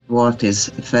what is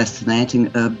fascinating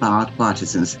about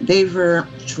partisans. They were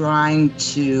trying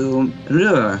to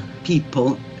lure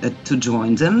people to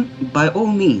join them by all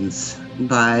means,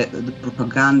 by the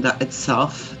propaganda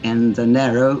itself in the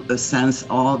narrow sense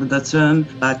of the term,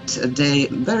 but they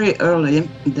very early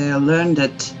they learned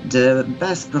that the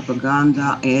best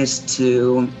propaganda is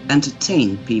to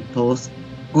entertain people.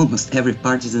 Almost every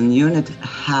partisan unit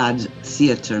had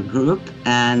theater group,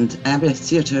 and every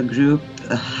theater group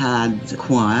had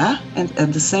choir, and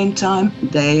at the same time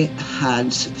they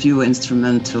had few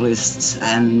instrumentalists,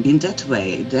 and in that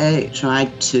way they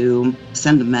tried to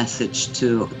send a message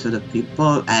to the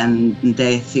people, and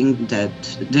they think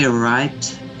that their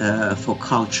right for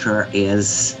culture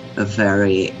is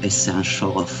very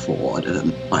essential for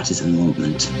the partisan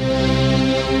movement.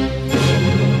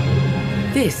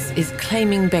 This is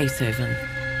Claiming Beethoven.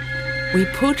 We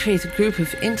portrait a group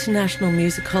of international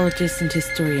musicologists and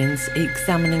historians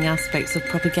examining aspects of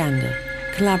propaganda,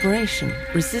 collaboration,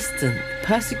 resistance,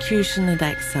 persecution and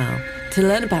exile to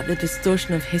learn about the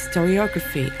distortion of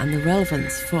historiography and the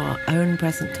relevance for our own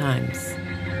present times.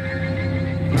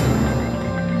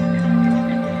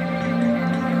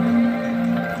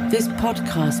 This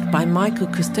podcast by Michael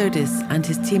Custodis and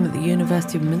his team at the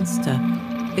University of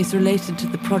Münster is related to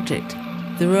the project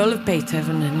The Role of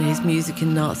Beethoven and His Music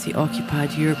in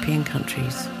Nazi-Occupied European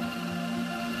Countries.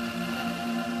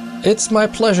 It's my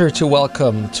pleasure to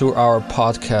welcome to our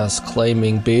podcast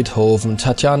Claiming Beethoven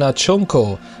Tatjana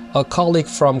Čunko, a colleague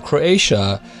from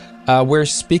Croatia. We're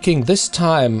speaking this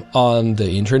time on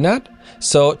the internet.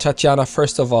 So Tatjana,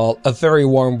 first of all, a very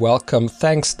warm welcome.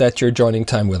 Thanks that you're joining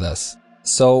time with us.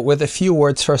 So with a few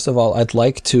words, first of all, I'd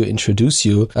like to introduce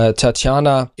you.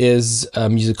 Tatjana is a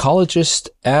musicologist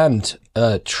and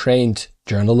a trained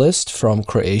journalist from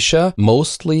Croatia,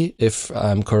 mostly, if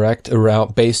I'm correct,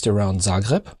 based around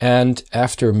Zagreb. And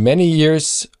after many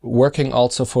years working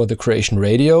also for the Croatian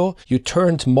radio, you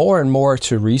turned more and more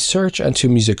to research and to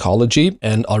musicology.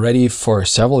 And already for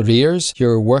several years,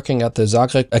 you're working at the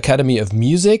Zagreb Academy of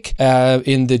Music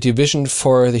in the division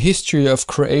for the history of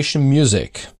Croatian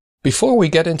music. Before we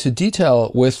get into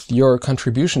detail with your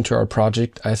contribution to our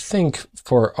project, I think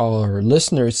for our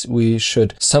listeners, we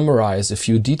should summarize a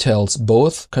few details,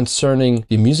 both concerning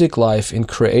the music life in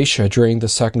Croatia during the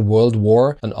Second World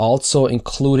War and also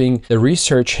including the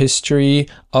research history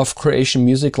of Croatian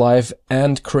music life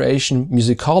and Croatian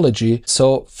musicology.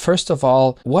 So first of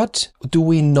all, what do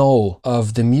we know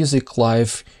of the music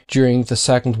life during the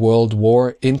Second World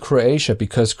War in Croatia?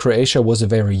 Because Croatia was a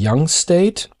very young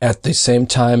state, at the same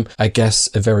time, I guess,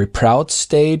 a very proud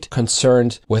state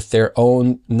concerned with their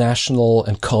own national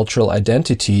and cultural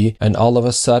identity. And all of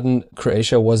a sudden,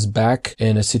 Croatia was back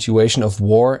in a situation of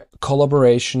war,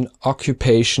 collaboration,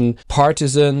 occupation,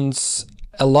 partisans,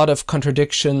 a lot of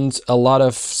contradictions, a lot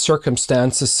of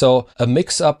circumstances, so a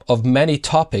mix-up of many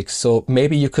topics. So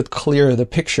maybe you could clear the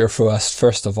picture for us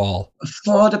first of all.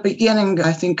 For the beginning,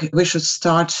 I think we should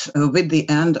start with the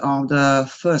end of the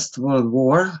First World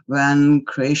War, when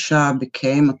Croatia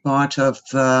became a part of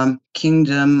the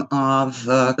kingdom of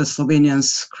the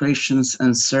Slovenians, Croatians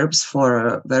and Serbs for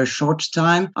a very short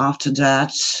time. After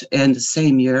that, in the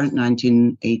same year,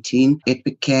 1918, it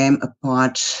became a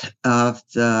part of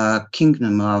the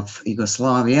kingdom of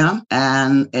Yugoslavia,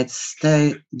 and it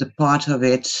stayed the part of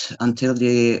it until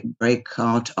the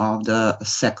breakout of the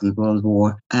Second World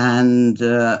War. And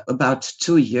about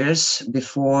 2 years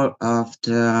before of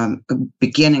the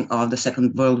beginning of the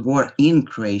Second World War in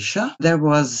Croatia, there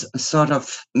was a sort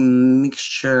of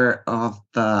mixture of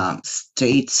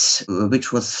states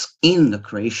which was in the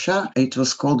Croatia. It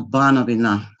was called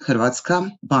Banovina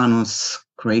Hrvatska, Banos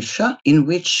Croatia, in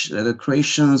which the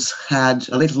Croatians had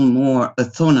a little more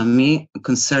autonomy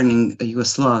concerning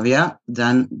Yugoslavia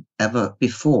than ever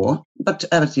before. But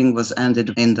everything was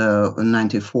ended in the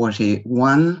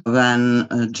 1941 when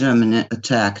Germany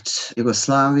attacked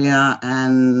Yugoslavia,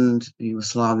 and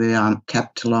Yugoslavia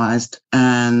capitalized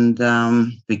and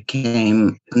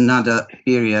became another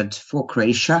period for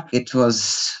Croatia. It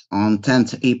was on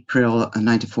 10th April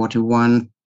 1941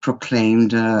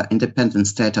 proclaimed independent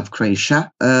state of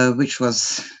Croatia, which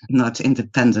was not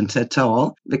independent at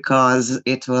all because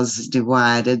it was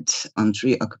divided on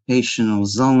 3 occupational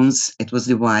zones. It was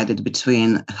divided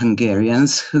between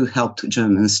Hungarians who helped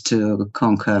Germans to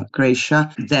conquer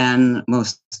Croatia. Then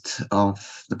most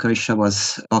of the Croatia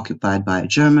was occupied by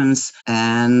Germans,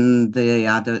 and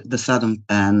the southern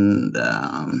and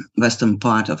western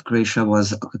part of Croatia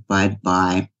was occupied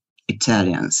by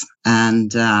Italians.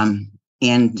 And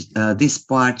in this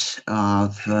part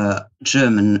of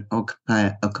German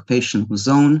occupational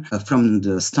zone. From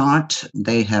the start,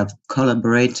 they have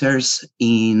collaborators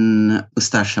in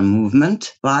Ustasha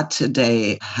movement, but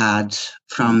they had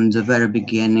from the very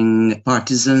beginning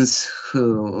partisans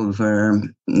who were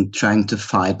trying to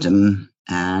fight them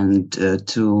and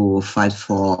to fight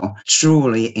for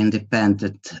truly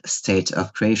independent state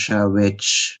of Croatia,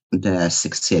 which they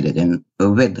succeeded in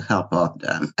with the help of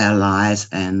the Allies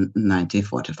in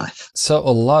 1945. So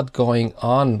a lot going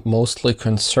on, mostly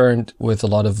concerned with a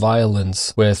lot of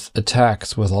violence, with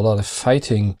attacks, with a lot of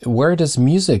fighting. Where does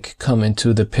music come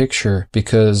into the picture?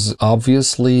 Because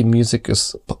obviously music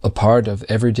is a part of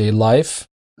everyday life.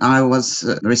 I was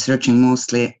researching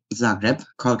mostly Zagreb,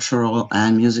 cultural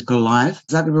and musical life.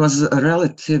 Zagreb was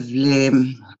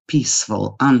relatively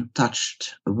peaceful,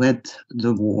 untouched with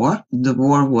the war. The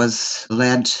war was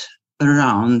led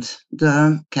around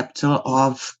the capital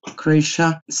of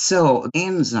Croatia. So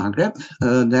in Zagreb,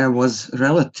 there was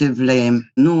relatively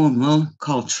normal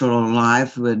cultural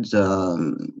life with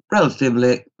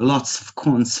relatively lots of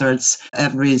concerts.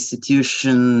 Every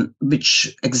institution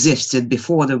which existed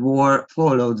before the war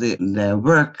followed their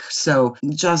work. So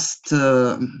just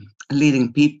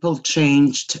leading people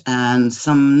changed and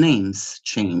some names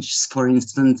changed. For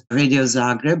instance, Radio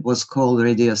Zagreb was called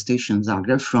Radio Station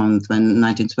Zagreb from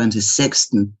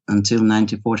 1926 until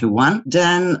 1941.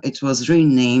 Then it was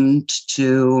renamed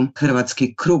to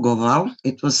Hrvatski Krugoval.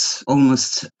 It was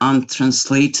almost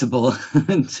untranslatable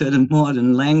to the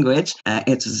modern language.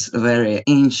 It was a very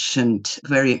ancient,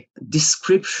 very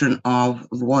description of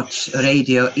what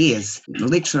radio is.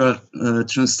 Literal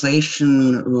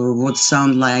translation would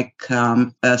sound like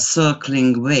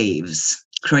circling waves,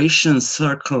 Croatian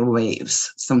circle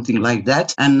waves, something like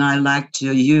that. And I like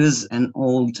to use an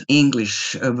old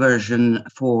English version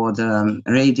for the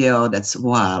radio that's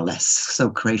wireless, so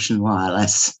Croatian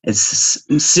wireless. It's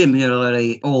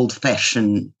similarly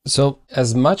old-fashioned. So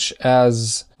as much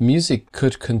as music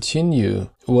could continue,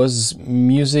 was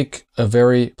music a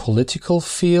very political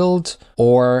field,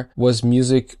 or was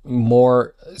music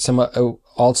more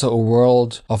also a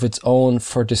world of its own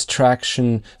for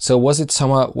distraction? So was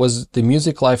the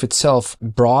music life itself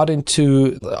brought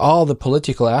into all the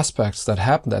political aspects that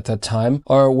happened at that time,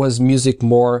 or was music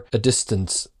more a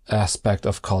distant aspect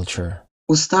of culture?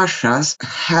 Ustashas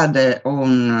had their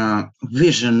own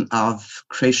vision of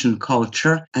Croatian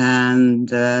culture, and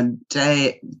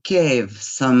they gave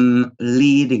some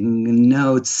leading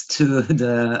notes to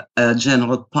the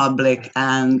general public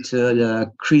and to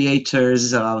the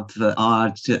creators of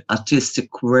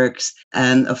artistic works.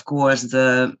 And of course,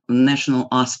 the national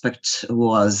aspect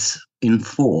was in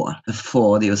for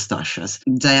the Ustashas.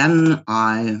 Then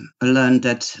I learned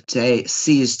that they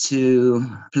ceased to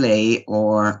play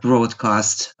or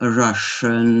broadcast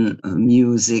Russian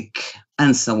music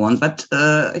and so on, but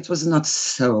it was not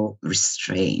so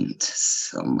restrained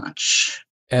so much.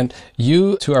 And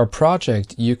to our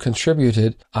project, you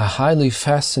contributed a highly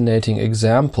fascinating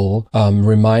example,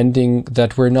 reminding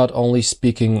that we're not only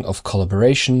speaking of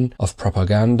collaboration, of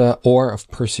propaganda, or of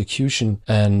persecution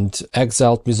and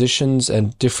exiled musicians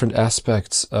and different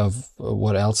aspects of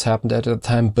what else happened at the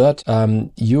time, but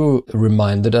you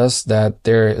reminded us that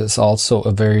there is also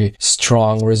a very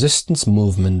strong resistance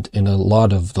movement in a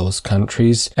lot of those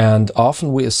countries. And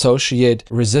often we associate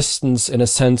resistance in a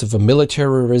sense of a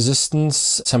military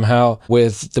resistance, somehow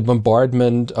with the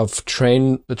bombardment of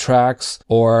train tracks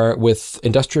or with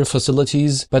industrial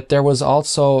facilities, but there was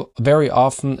also very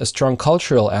often a strong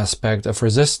cultural aspect of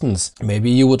resistance. Maybe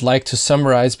you would like to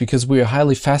summarize, because we are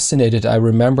highly fascinated. I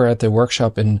remember at the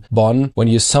workshop in Bonn when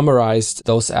you summarized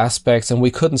those aspects, and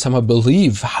we couldn't somehow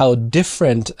believe how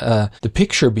different the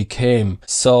picture became.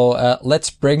 So let's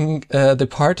bring the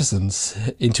partisans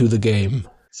into the game.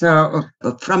 So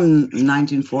from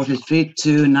 1943 to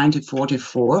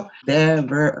 1944, there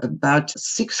were about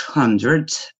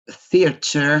 600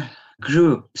 theater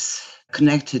groups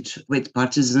connected with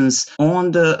partisans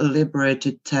on the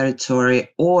liberated territory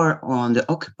or on the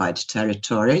occupied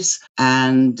territories.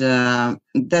 And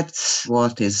that's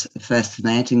what is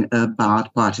fascinating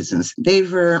about partisans. They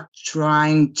were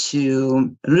trying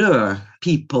to lure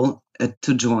people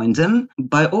to join them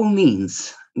by all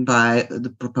means. by the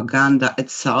propaganda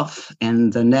itself in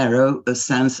the narrow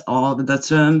sense of the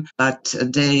term, but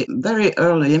they very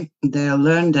early they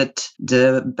learned that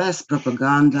the best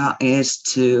propaganda is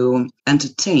to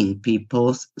entertain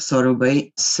people sort of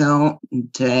way. So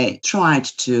they tried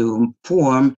to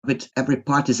form with every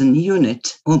partisan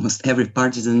unit, almost every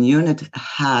partisan unit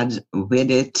had with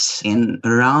it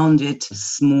around it a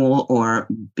small or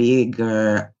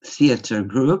bigger theater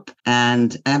group,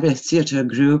 and every theater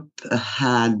group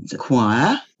had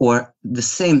choir, or the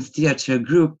same theater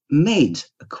group made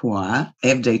a choir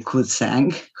if they could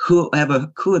sing.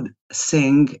 Whoever could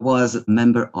sing was a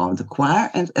member of the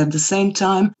choir, and at the same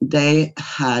time they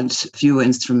had few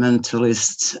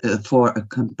instrumentalists for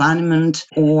accompaniment,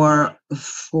 or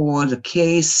for the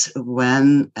case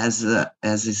when, as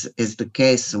is the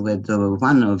case with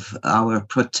one of our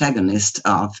protagonists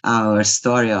of our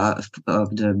story of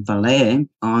the ballet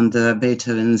on the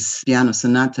Beethoven's piano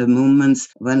sonata movements,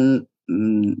 when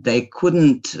they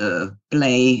couldn't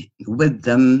play with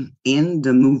them in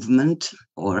the movement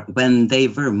or when they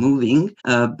were moving,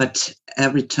 but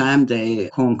every time they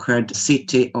conquered a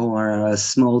city or a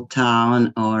small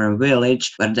town or a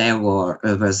village where there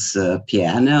was a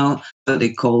piano,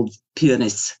 they called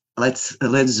pianists. Let's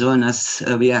join us.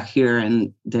 We are here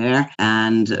and there,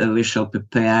 and we shall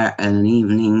prepare an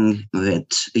evening with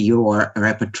your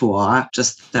repertoire.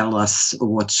 Just tell us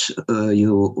what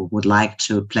you would like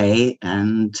to play.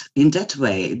 And in that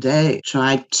way, they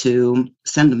tried to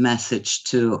send a message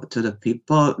to the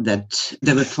people that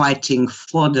they were fighting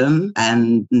for them,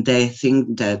 and they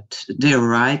think that their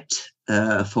right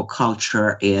for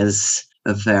culture is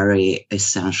very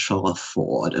essential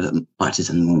for the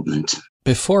partisan movement.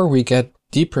 Before we get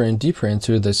deeper and deeper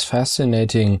into this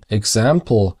fascinating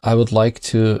example, I would like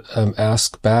to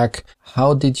ask back,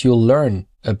 how did you learn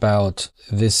about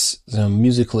this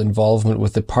musical involvement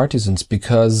with the partisans?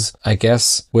 Because I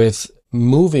guess with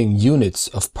moving units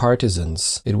of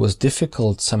partisans, it was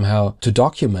difficult somehow to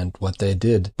document what they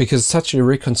did, because such a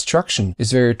reconstruction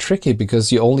is very tricky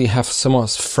because you only have some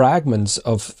fragments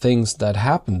of things that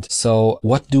happened. So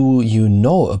what do you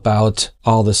know about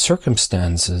all the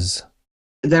circumstances?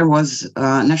 There was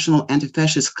a National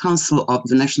Anti-Fascist Council of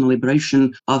the National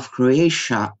Liberation of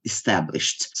Croatia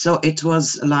established. So it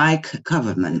was like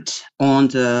government on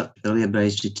the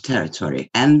liberated territory.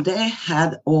 And they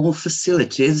had all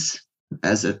facilities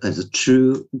as a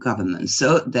true government.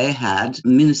 So they had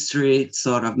ministry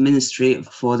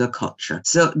for the culture.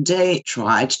 So they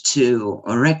tried to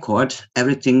record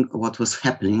everything what was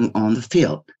happening on the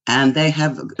field. And they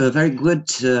have a very good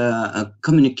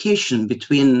communication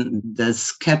between the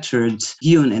scattered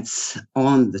units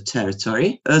on the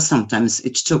territory. Sometimes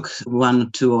it took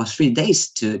 1, 2, or 3 days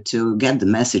to get the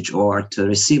message or to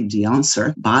receive the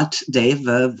answer, but they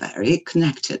were very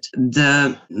connected.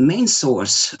 The main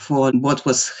source for what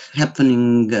was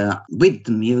happening with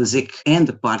the music and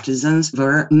the partisans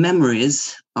were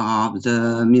memories of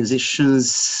the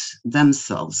musicians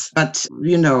themselves. But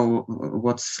you know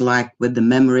what's like with the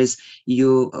memories,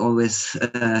 you always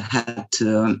had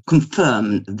to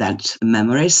confirm that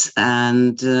memories,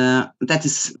 and that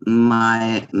is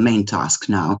my main task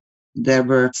now. There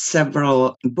were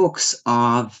several books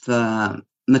of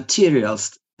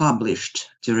materials published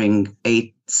during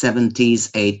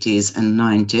 70s, 80s, and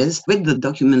 90s with the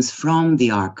documents from the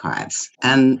archives.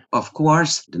 And of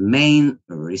course, the main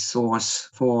resource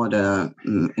for the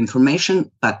information.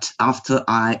 But after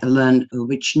I learned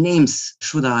which names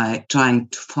should I try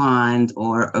to find,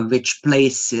 or which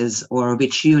places or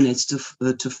which units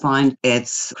to find,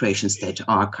 it's Croatian State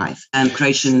Archive and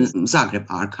Croatian Zagreb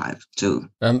Archive too.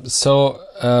 So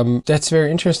that's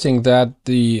very interesting that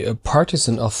the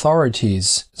partisan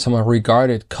authorities somehow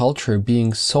regarded culture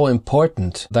being so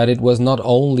important that it was not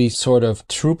only sort of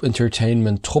troop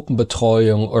entertainment,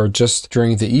 Truppenbetreuung, or just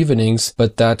during the evenings,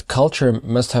 but that culture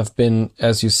must have been,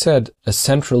 as you said, a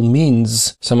central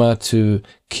means somehow to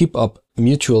keep up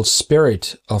mutual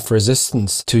spirit of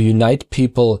resistance, to unite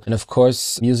people. And of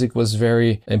course, music was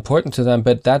very important to them.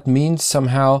 But that means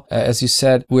somehow, as you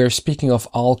said, we're speaking of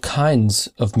all kinds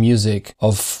of music,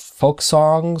 of folk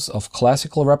songs, of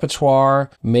classical repertoire,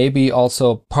 maybe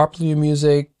also popular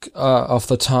music of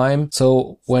the time.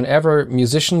 So whenever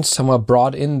musicians somehow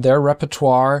brought in their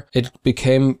repertoire, it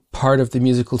became part of the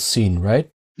musical scene, right?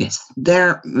 Yes,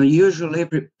 they're usually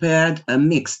prepared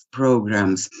mixed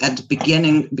programs at the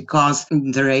beginning, because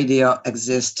the radio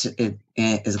existed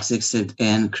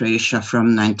in Croatia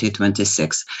from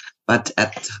 1926. But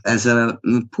as a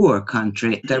poor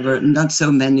country, there were not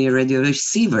so many radio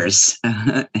receivers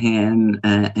in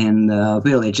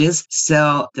villages.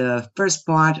 So the first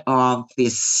part of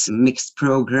this mixed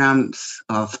programs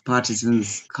of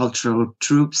partisans, cultural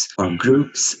troops or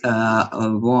groups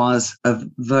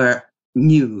were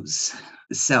news.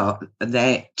 So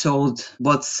they told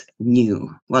what's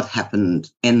new, what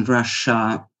happened in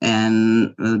Russia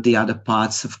and the other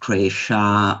parts of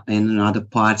Croatia and other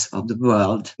parts of the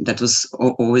world. That was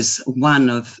always one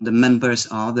of the members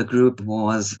of the group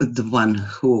was the one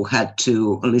who had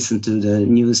to listen to the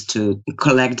news to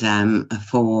collect them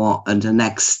for the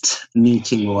next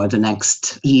meeting or the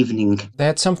next evening. They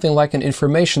had something like an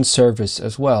information service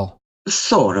as well.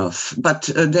 Sort of, but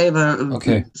they were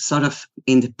sort of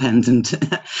independent.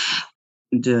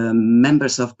 The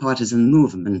members of partisan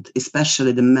movement,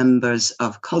 especially the members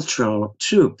of cultural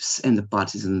troops in the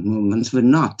partisan movement, were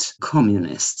not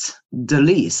communists. The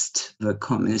least were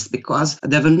communists because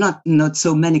there were not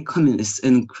so many communists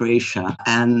in Croatia,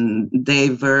 and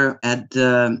they were at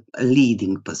the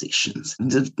leading positions.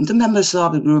 The members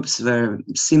of the groups were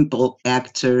simple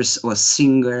actors or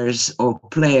singers or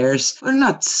players, were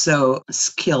not so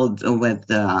skilled with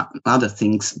other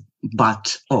things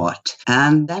but art.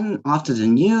 And then after the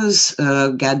news,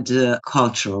 get the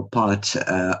cultural part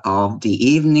of the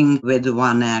evening with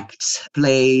one act,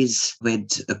 plays,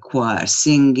 with a choir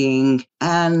singing,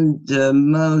 and the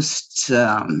most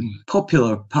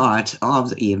popular part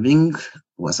of the evening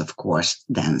was, of course,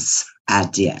 dance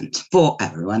at the end for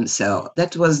everyone. So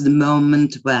that was the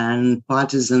moment when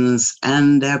partisans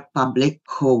and their public,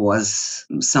 who was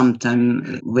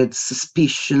sometimes with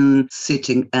suspicion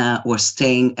sitting or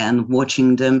staying and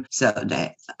watching them, so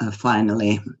they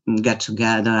finally get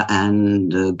together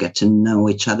and get to know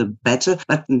each other better.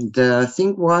 But the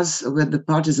thing was with the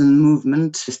partisan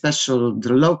movement, especially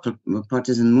the local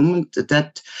partisan movement,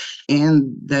 that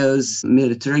in those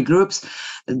military groups,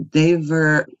 they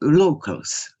were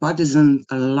locals. Partisans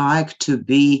like to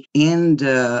be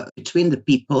between the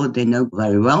people they know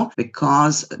very well,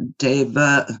 because they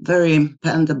were very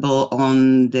dependable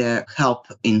on their help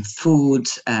in food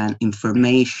and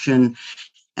information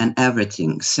and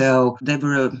everything. So there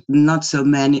were not so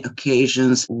many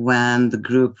occasions when the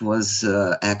group was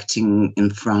acting in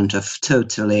front of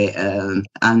totally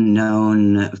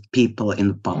unknown people in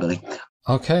the public.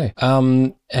 Okay.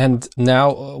 And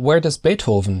now where does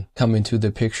Beethoven come into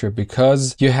the picture?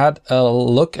 Because you had a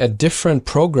look at different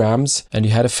programs and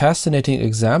you had a fascinating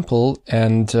example.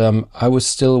 And I was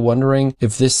still wondering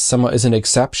if this somehow is an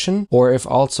exception or if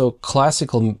also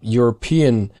classical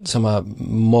European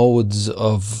modes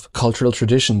of cultural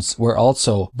traditions were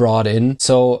also brought in.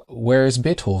 So where is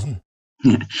Beethoven?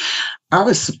 I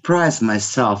was surprised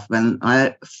myself when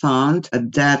I found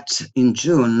that in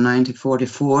June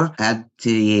 1944, at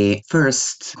the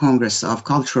first Congress of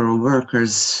Cultural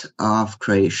Workers of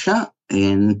Croatia,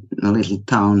 in a little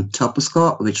town,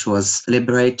 Topusko, which was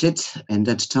liberated in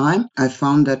that time, I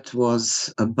found that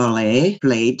was a ballet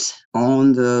played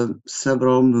on the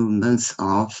several movements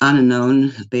of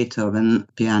unknown Beethoven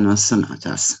piano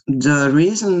sonatas. The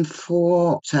reason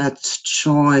for that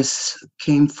choice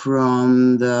came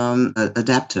from the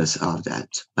adapters of that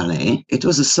ballet. It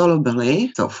was a solo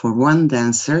ballet, so for one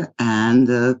dancer and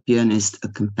the pianist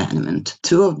accompaniment.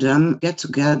 Two of them get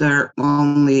together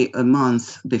only a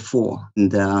month before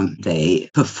they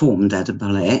performed at the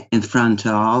ballet in front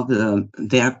of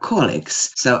their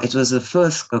colleagues. So it was the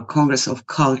first Congress of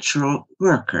Cultural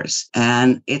Workers,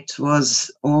 and it was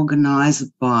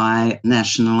organized by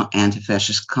National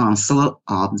Anti-Fascist Council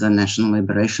of the National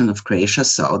Liberation of Croatia,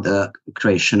 so the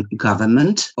Croatian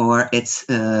government or its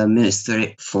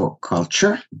Ministry for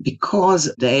Culture,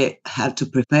 because they had to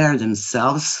prepare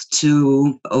themselves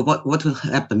to what will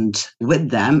happen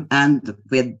with them and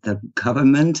with the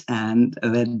government and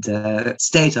with the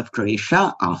state of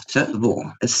Croatia after the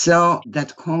war. So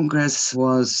that Congress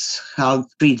was held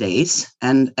 3 days,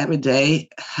 and every day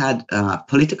had a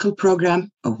political program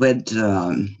with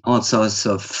all sorts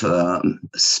of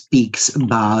speaks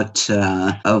about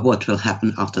what will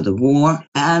happen after the war,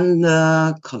 and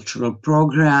a cultural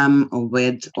program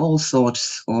with all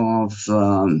sorts of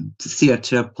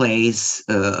theater plays,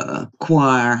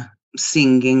 choir,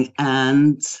 singing,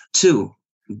 and 2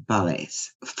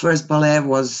 ballets. First ballet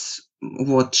was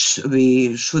what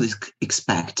we should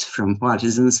expect from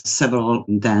partisans. Several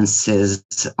dances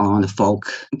on the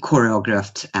folk,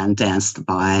 choreographed and danced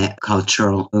by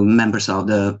cultural members of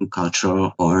the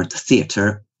cultural or the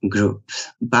theater group.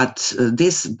 But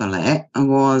this ballet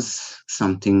was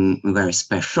something very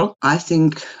special. I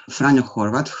think Franjo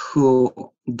Horvat,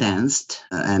 who danced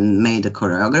and made a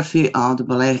choreography of the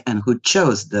ballet and who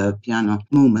chose the piano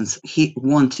movements, he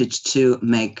wanted to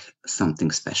make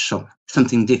something special,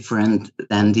 something different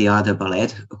than the other ballet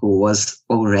who was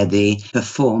already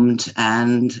performed.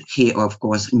 And he, of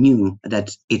course, knew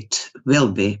that it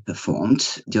will be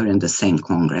performed during the same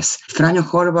Congress. Franjo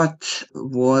Horvat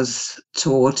was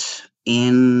taught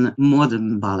in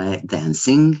modern ballet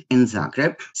dancing in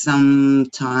Zagreb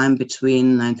sometime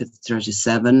between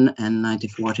 1937 and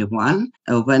 1941,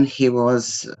 when he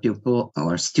was a pupil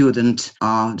or student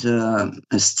of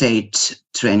the State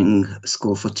Training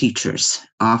School for Teachers.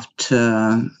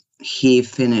 After he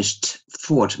finished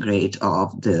fourth grade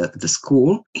of the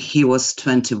school, he was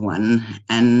 21,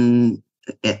 and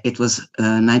it was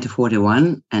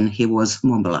 1941, and he was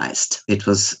mobilized. It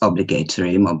was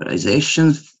obligatory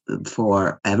mobilization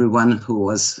for everyone who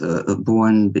was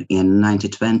born in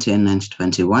 1920 and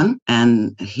 1921.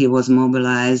 And he was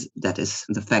mobilized. That is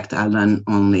the fact I learned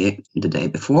only the day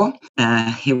before.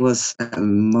 He was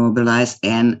mobilized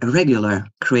in a regular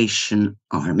Croatian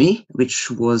army,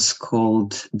 which was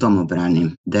called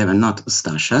Domobrani. They were not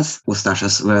Ustašas.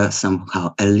 Ustašas were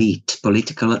somehow elite,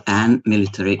 political and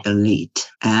military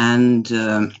elite.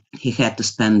 And he had to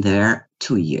spend there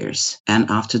 2 years. And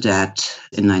after that,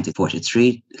 in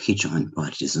 1943, he joined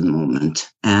partisan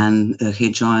movement. And he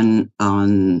joined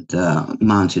on the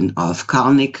mountain of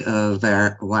Kalnik,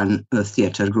 where one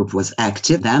theater group was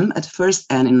active then at first.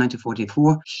 And in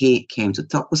 1944, he came to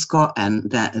Topusko,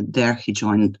 and there he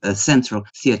joined a central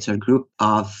theater group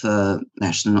of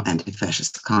National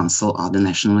Anti-Fascist Council of the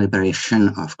National Liberation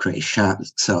of Croatia.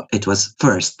 So it was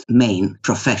first main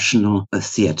professional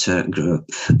theater group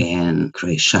in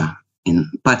Croatia, in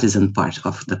partisan part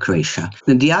of the Croatia.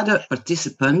 The other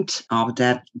participant of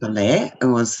that ballet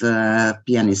was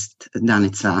pianist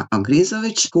Danica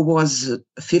Ogrizović, who was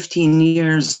 15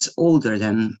 years older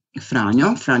than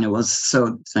Franjo. Franjo was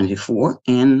 24.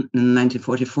 In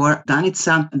 1944,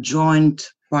 Danica joined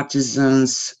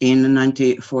partisans in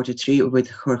 1943 with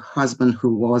her husband,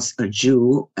 who was a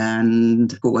Jew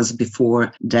and who was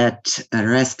before that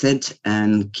arrested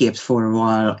and kept for a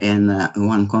while in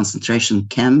one concentration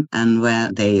camp. And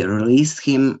when they released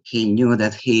him, he knew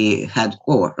that he had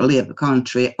or leave the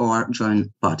country or join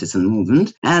partisan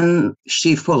movement. And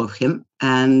she followed him.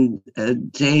 And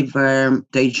they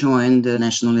joined the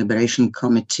National Liberation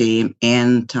Committee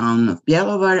in town of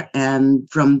Bjelovar, and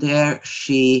from there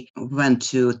she went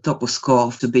to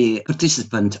Topusko to be a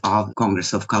participant of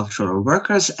Congress of Cultural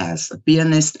Workers as a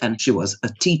pianist, and she was a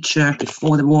teacher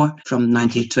before the war from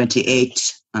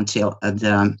 1928 until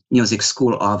the music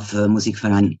school of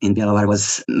Musikverein in Bjelovar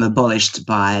was abolished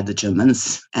by the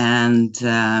Germans. And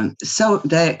so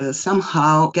they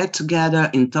somehow get together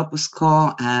in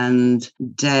Topusko, and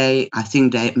I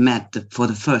think they met for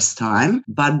the first time.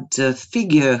 But the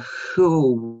figure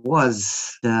who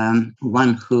was the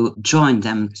one who joined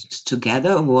them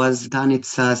together was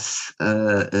Danica's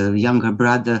younger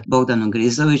brother, Bogdan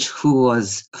Ogrizović, who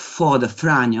was for the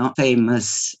Franjo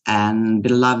famous and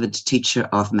beloved teacher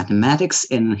of mathematics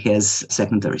in his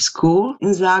secondary school in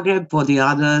Zagreb. For the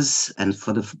others and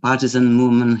for the partisan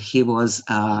movement, he was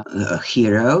a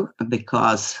hero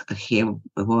because he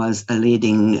was a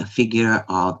leading figure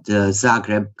of the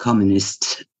Zagreb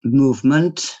communist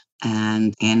movement.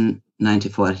 And in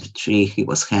 1943, he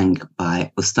was hanged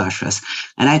by Ustašas.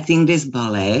 And I think this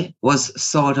ballet was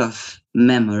sort of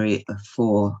memory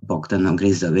for Bogdan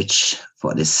Ogrizović,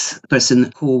 for this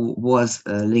person who was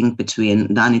a link between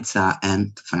Danica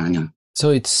and Franjo.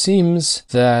 So it seems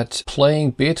that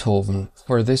playing Beethoven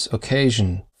for this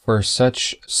occasion, for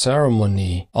such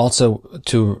ceremony, also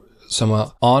to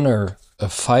somehow honor a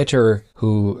fighter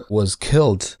who was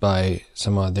killed by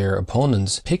some of their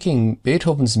opponents, picking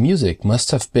Beethoven's music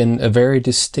must have been a very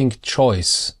distinct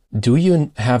choice. Do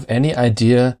you have any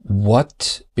idea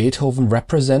what Beethoven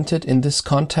represented in this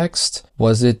context?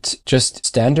 Was it just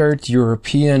standard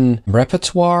European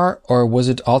repertoire, or was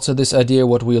it also this idea,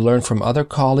 what we learned from other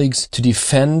colleagues, to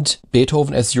defend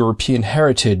Beethoven as European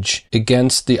heritage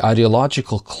against the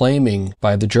ideological claiming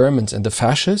by the Germans and the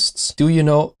fascists? Do you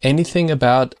know anything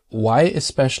about why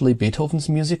especially Beethoven's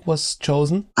music was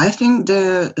chosen? I think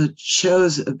they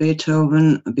chose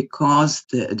Beethoven because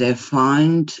they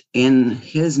find in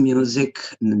his music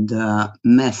the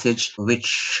message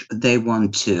which they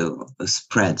want to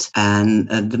spread. And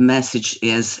the message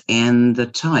is in the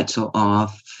title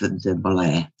of the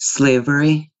ballet: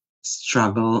 slavery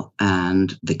struggle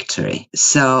and victory.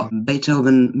 So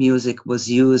Beethoven music was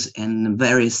used in a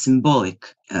very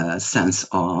symbolic sense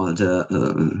of the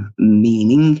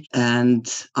meaning, and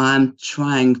I'm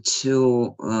trying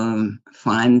to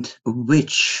find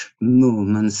which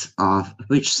movements of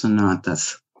which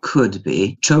sonatas could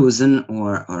be chosen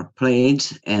or played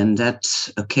in that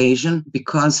occasion,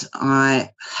 because I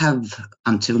have,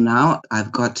 until now,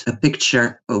 I've got a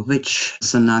picture of which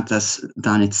sonatas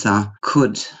Danica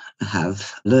could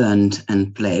have learned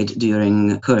and played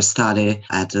during her study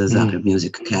at the Zagreb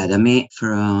Music Academy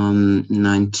from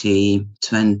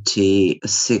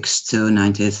 1926 to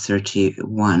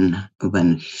 1931,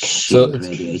 when she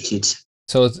graduated.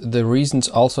 So the reasons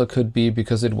also could be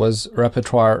because it was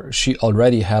repertoire she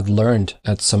already had learned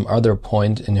at some other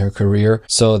point in her career,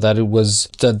 so that it was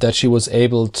that she was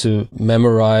able to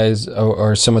memorize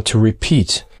or somewhat to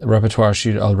repeat repertoire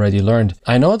she'd already learned.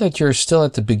 I know that you're still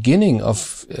at the beginning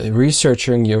of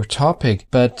researching your topic,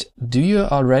 but do you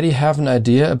already have an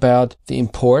idea about the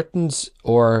importance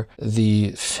or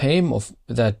the fame of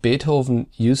that Beethoven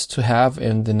used to have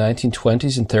in the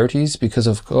 1920s and 30s? Because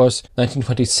of course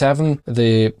 1927,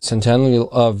 the centennial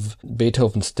of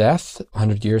Beethoven's death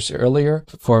 100 years earlier,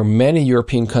 for many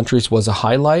European countries was a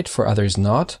highlight, for others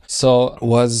not. So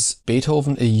was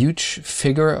Beethoven a huge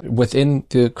figure within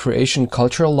the Croatian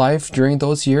cultural life during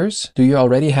those years? Do you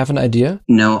already have an idea?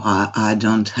 No, I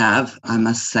don't have. I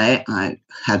must say I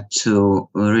had to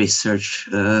research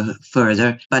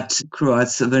further, but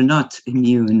Croats were not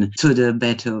immune to the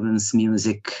Beethoven's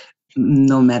music,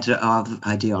 no matter of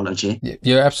ideology.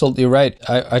 You're absolutely right.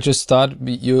 I just thought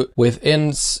you,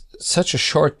 within such a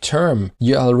short term,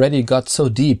 you already got so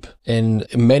deep in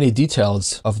many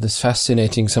details of this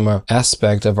fascinating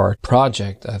aspect of our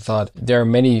project. I thought there are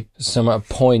many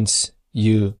points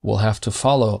you will have to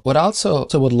follow. What I also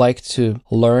would like to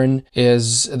learn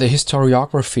is the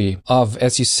historiography of,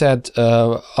 as you said,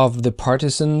 of the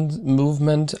partisan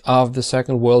movement of the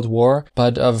Second World War,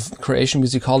 but of Croatian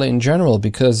musicology in general,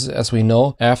 because as we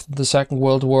know, after the Second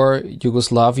World War,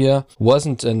 Yugoslavia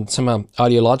wasn't an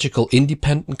ideological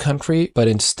independent country, but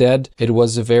instead it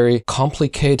was a very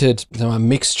complicated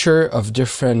mixture of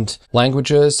different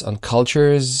languages and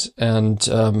cultures and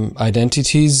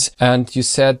identities. And you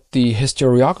said the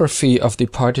historiography of the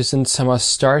partisans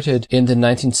started in the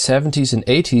 1970s and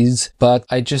 80s, but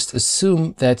I just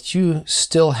assume that you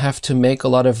still have to make a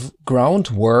lot of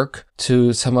groundwork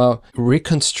to somehow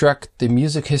reconstruct the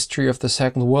music history of the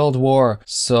Second World War.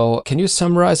 So can you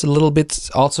summarize a little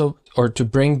bit also, or to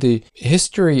bring the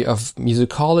history of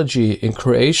musicology in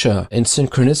Croatia in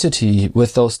synchronicity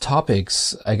with those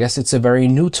topics? I guess it's a very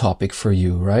new topic for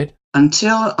you, right?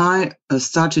 Until I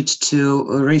started to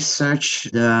research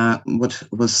what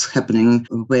was happening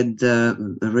with the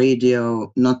radio,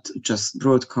 not just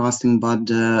broadcasting, but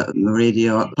the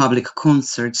radio public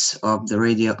concerts of the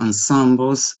radio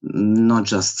ensembles, not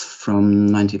just from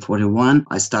 1941.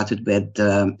 I started with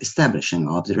the establishing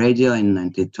of the radio in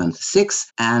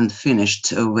 1926 and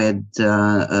finished with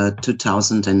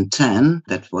 2010.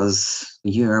 That was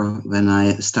year when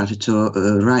I started to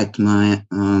write my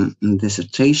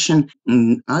dissertation.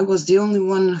 I was the only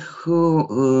one who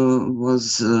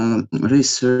was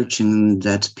researching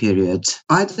that period.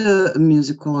 Either a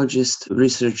musicologist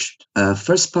researched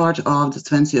first part of the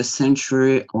 20th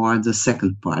century or the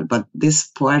second part, but this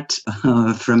part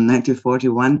from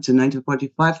 1941 to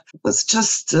 1945 was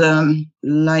just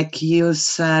like you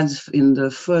said in the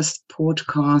first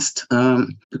podcast,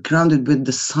 grounded with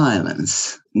the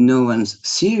silence. No one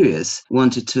serious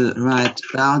wanted to write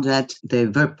about that. They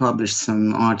were published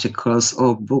some articles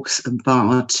or books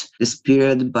about this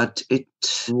period, but it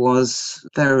was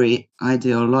very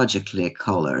ideologically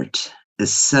colored.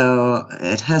 So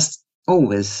it has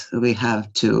always, we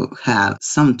have to have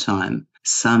some time,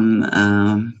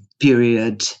 some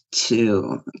period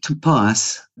to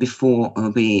pass before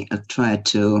we try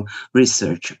to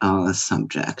research our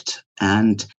subject.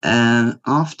 And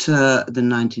after the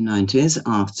 1990s,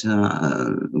 after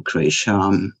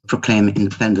Croatia proclaimed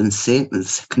independence the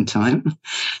second time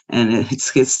in its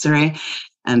history,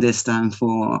 and this time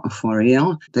for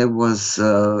real, there was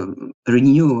a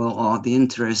renewal of the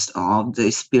interest of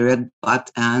this period,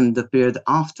 and the period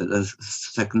after the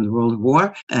Second World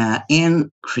War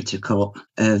in critical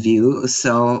view,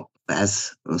 so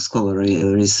as scholarly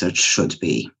research should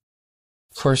be.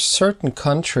 For certain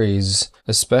countries,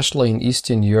 especially in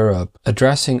Eastern Europe,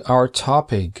 addressing our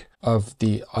topic of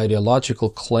the ideological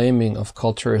claiming of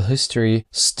cultural history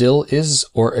still is,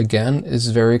 or again,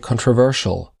 is very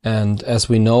controversial. And as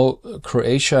we know,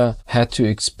 Croatia had to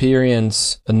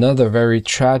experience another very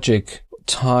tragic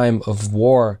time of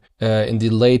war in the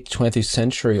late 20th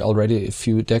century, already a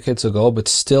few decades ago, but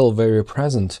still very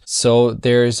present. So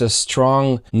there is a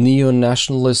strong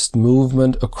neo-nationalist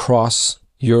movement across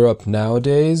Europe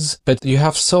nowadays, but you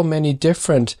have so many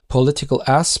different political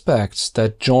aspects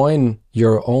that join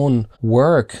your own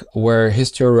work, where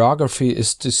historiography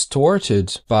is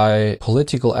distorted by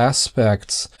political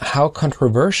aspects. How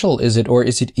controversial is it, or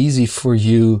is it easy for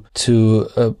you to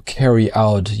carry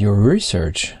out your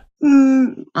research?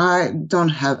 I don't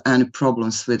have any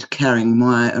problems with carrying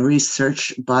my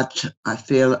research, but I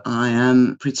feel I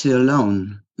am pretty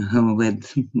alone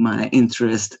with my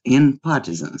interest in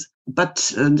partisans.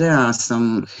 But there are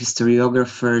some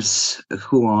historiographers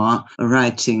who are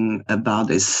writing about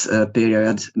this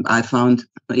period. I found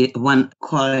one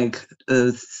colleague,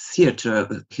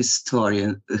 theater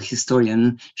historian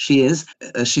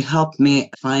she helped me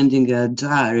finding a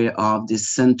diary of this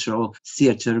central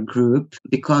theater group,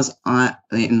 because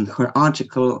in her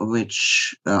article,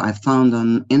 which I found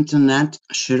on internet,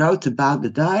 she wrote about the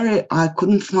diary. I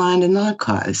couldn't find an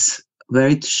archives where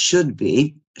it should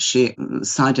be. She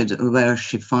cited where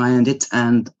she found it,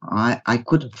 and I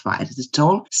couldn't find it at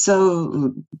all.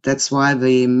 So that's why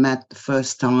we met the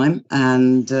first time.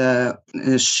 And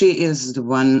she is the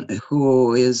one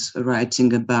who is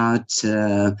writing about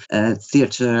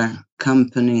theater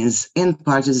companies in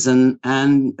partisan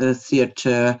and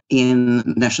theater in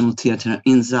National Theatre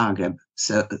in Zagreb.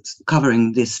 So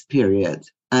covering this period.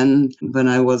 And when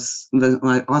I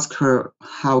asked her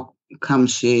how come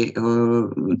she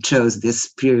chose this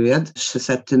period, she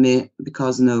said to me,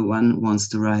 because no one wants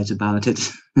to write about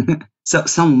it. So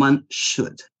someone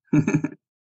should.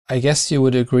 I guess you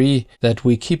would agree that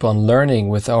we keep on learning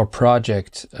with our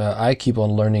project. I keep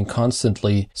on learning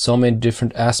constantly so many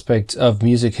different aspects of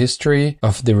music history,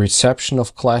 of the reception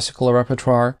of classical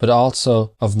repertoire, but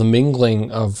also of the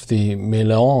mingling, of the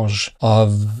mélange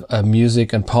of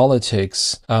music and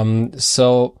politics.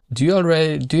 So do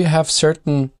you have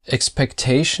certain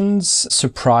expectations,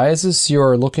 surprises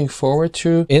you're looking forward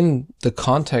to in the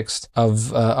context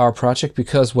of our project?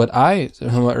 Because what I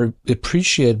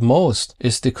appreciate most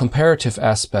is the comparative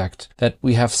aspect, that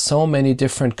we have so many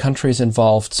different countries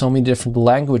involved, so many different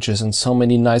languages, and so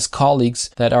many nice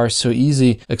colleagues that are so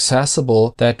easy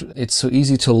accessible, that it's so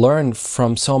easy to learn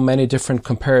from so many different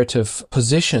comparative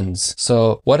positions.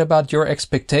 So what about your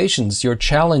expectations, your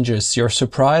challenges, your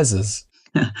surprises?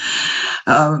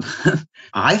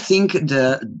 I think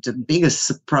the biggest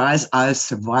surprise I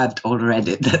survived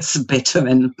already. That's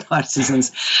Beethoven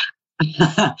partisans.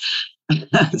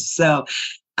 So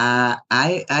I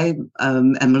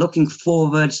am looking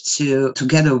forward to,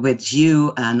 together with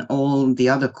you and all the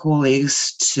other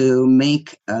colleagues, to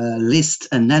make a list,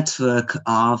 a network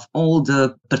of all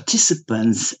the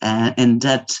participants in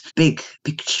that big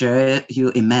picture you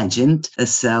imagined.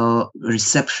 So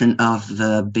reception of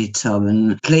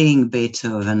Beethoven, playing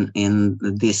Beethoven in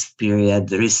this period,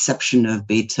 the reception of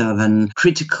Beethoven,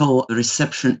 critical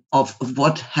reception of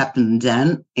what happened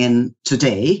then in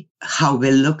today, how we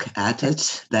look at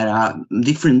it. There are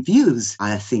different views,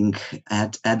 I think,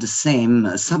 at the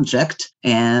same subject,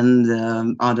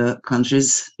 and other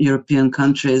countries, European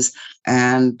countries.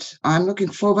 And I'm looking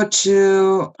forward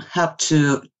to help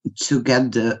to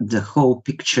get the whole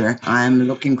picture. I'm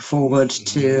looking forward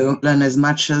to learn as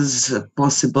much as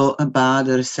possible about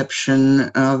the reception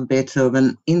of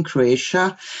Beethoven in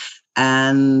Croatia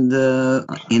and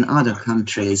in other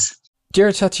countries.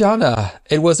 Dear Tatjana,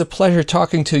 it was a pleasure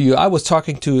talking to you. I was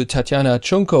talking to Tatjana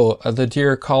Čunko, the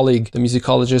dear colleague, the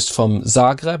musicologist from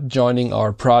Zagreb, joining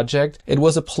our project. It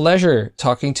was a pleasure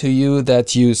talking to you,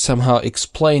 that you somehow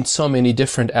explained so many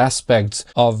different aspects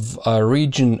of a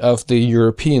region of the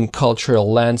European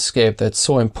cultural landscape that's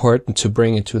so important to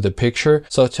bring into the picture.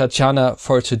 So Tatjana,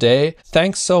 for today,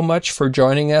 thanks so much for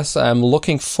joining us. I'm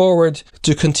looking forward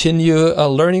to continue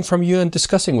learning from you and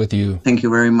discussing with you. Thank you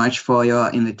very much for your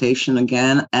invitation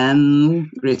again, and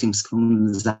greetings from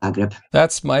Zagreb.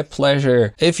 That's my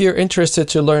pleasure. If you're interested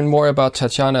to learn more about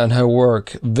Tatjana and her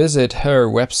work, visit her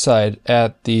website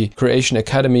at the Croatian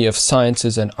Academy of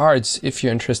Sciences and Arts. If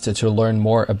you're interested to learn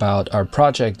more about our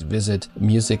project, visit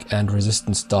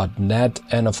musicandresistance.net.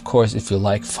 And of course, if you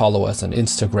like, follow us on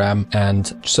Instagram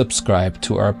and subscribe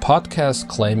to our podcast,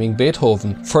 Claiming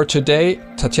Beethoven. For today,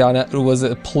 Tatjana, it was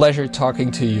a pleasure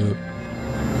talking to you.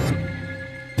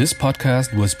 This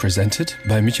podcast was presented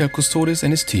by Michael Custodes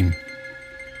and his team.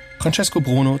 Francesco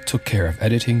Bruno took care of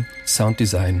editing, sound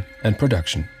design, and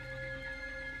production.